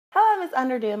Miss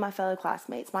Underdue and my fellow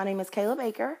classmates. My name is Kayla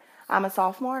Baker. I'm a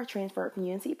sophomore, transferred from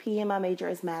UNCP, and my major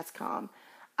is Mass Comm.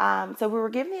 So we were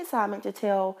given the assignment to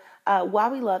tell why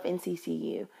we love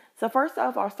NCCU. So first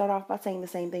off, I'll start off by saying the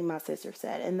same thing my sister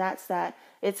said, and that's that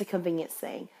it's a convenience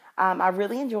thing. I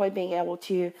really enjoy being able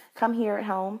to come here at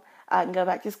home and go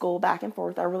back to school back and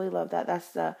forth. I really love that. That's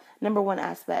the number one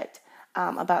aspect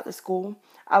about the school.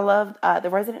 I love the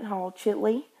resident hall,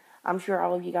 Chitley. I'm sure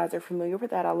all of you guys are familiar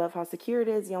with that. I love how secure it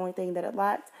is. The only thing that it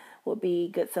lacks would be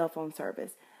good cell phone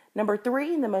service. Number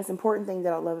three, and the most important thing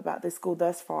that I love about this school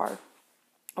thus far,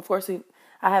 of course,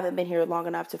 I haven't been here long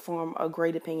enough to form a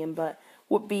great opinion, but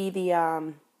would be my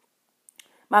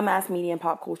mass media and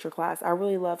pop culture class. I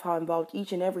really love how involved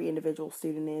each and every individual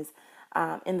student is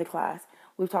in the class.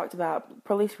 We've talked about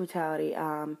police brutality,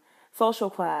 social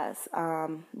class,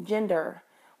 gender.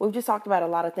 We've just talked about a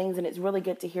lot of things, and it's really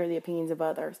good to hear the opinions of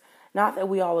others. Not that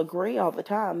we all agree all the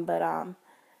time, but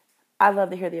I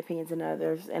love to hear the opinions of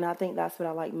others, and I think that's what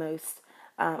I like most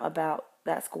about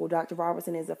that school. Dr.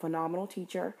 Robertson is a phenomenal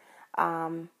teacher. I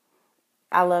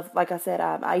love, like I said,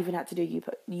 I even had to do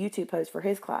YouTube posts for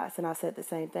his class, and I said the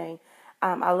same thing.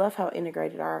 I love how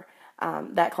integrated our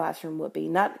that classroom would be.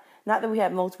 Not that we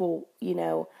have multiple,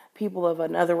 people of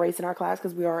another race in our class,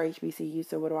 because we are HBCU,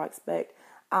 so what do I expect?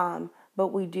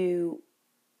 But we do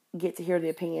get to hear the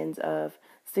opinions of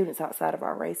students outside of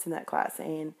our race in that class,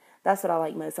 and that's what I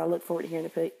like most. I look forward to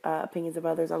hearing the opinions of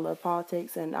others. I love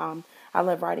politics, and I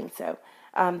love writing, so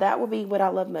that would be what I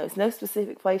love most. No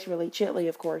specific place, really. Chitley,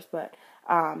 of course, but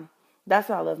that's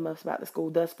what I love most about the school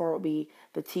thus far would be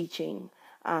the teaching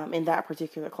in that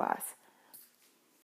particular class.